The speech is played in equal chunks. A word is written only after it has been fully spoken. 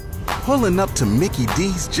Pulling up to Mickey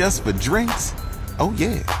D's just for drinks? Oh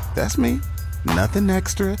yeah, that's me. Nothing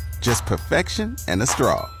extra, just perfection and a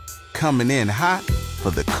straw. Coming in hot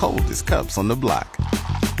for the coldest cups on the block.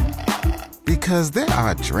 Because there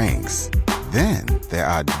are drinks. Then there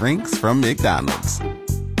are drinks from McDonald's.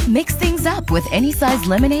 Mix things up with any size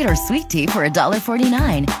lemonade or sweet tea for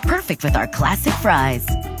 $1.49. Perfect with our classic fries.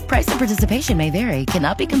 Price and participation may vary.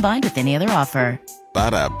 Cannot be combined with any other offer.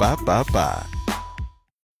 Ba-da-ba-ba-ba.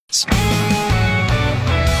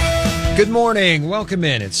 Good morning. Welcome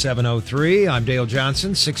in. It's 7:03. I'm Dale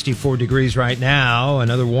Johnson. 64 degrees right now.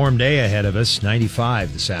 Another warm day ahead of us.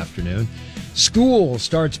 95 this afternoon. School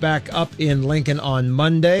starts back up in Lincoln on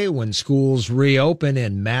Monday when schools reopen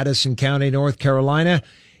in Madison County, North Carolina.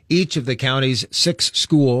 Each of the county's 6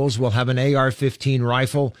 schools will have an AR-15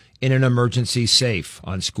 rifle in an emergency safe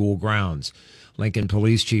on school grounds. Lincoln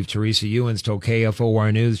Police Chief Teresa Ewens told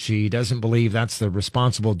KFOR News she doesn't believe that's the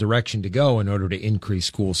responsible direction to go in order to increase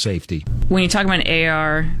school safety. When you talk about an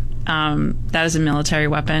AR, that is a military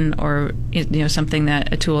weapon or something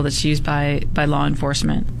a tool that's used by law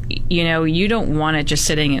enforcement. You don't want it just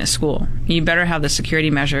sitting in a school. You better have the security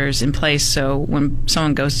measures in place so when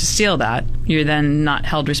someone goes to steal that, you're then not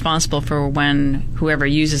held responsible for when whoever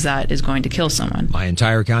uses that is going to kill someone. My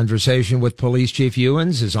entire conversation with Police Chief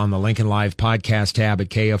Ewens is on the Lincoln Live podcast tab at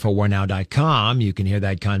KFORnow.com. You can hear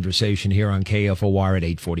that conversation here on KFOR at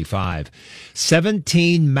 8:45.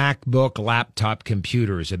 17 MacBook laptop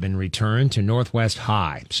computers have been returned to Northwest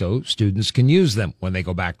High, so students can use them when they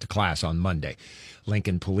go back to class on Monday.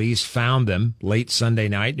 Lincoln Police found them late Sunday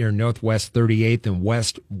night near Northwest 38th and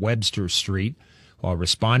West Webster Street while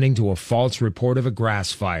responding to a false report of a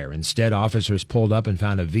grass fire. Instead, officers pulled up and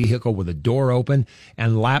found a vehicle with a door open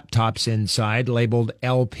and laptops inside labeled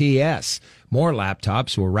LPS. More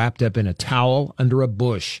laptops were wrapped up in a towel under a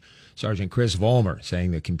bush. Sergeant Chris Vollmer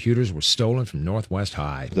saying the computers were stolen from Northwest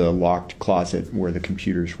High. The locked closet where the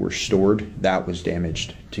computers were stored, that was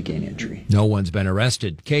damaged to gain entry. No one's been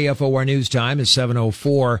arrested. KFOR News Time is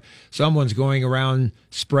 7:04. Someone's going around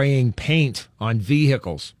spraying paint on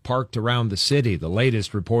vehicles parked around the city. The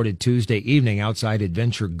latest reported Tuesday evening outside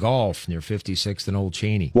Adventure Golf near 56th and Old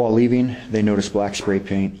Cheney. While leaving, they noticed black spray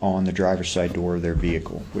paint on the driver's side door of their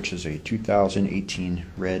vehicle, which is a 2018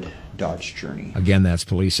 red Dodge Journey. Again, that's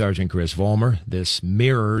Police Sergeant Chris Vollmer. This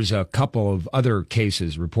mirrors a couple of other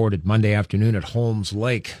cases reported Monday afternoon at Holmes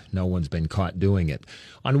Lake. No one's been caught doing it.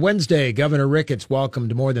 On Wednesday, Governor Ricketts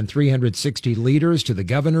welcomed more than 360 leaders to the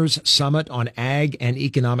Governor's Summit on Ag and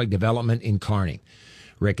Economic Development in Kearney.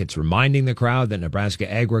 Ricketts reminding the crowd that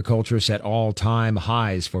Nebraska agriculture set all-time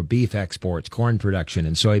highs for beef exports, corn production,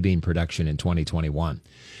 and soybean production in 2021.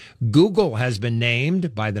 Google has been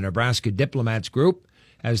named by the Nebraska Diplomats Group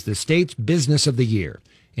as the state's business of the year.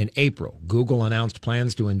 In April, Google announced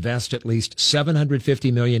plans to invest at least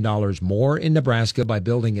 $750 million more in Nebraska by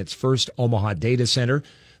building its first Omaha data center.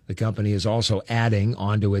 The company is also adding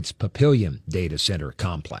onto its Papillion data center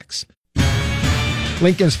complex.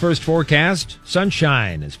 Lincoln's first forecast,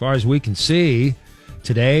 sunshine as far as we can see.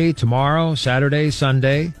 Today, tomorrow, Saturday,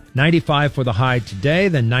 Sunday, 95 for the high today,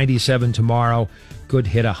 then 97 tomorrow. Could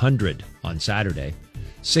hit 100 on Saturday.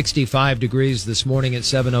 65 degrees this morning at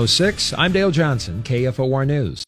 7:06. I'm Dale Johnson, KFOR News.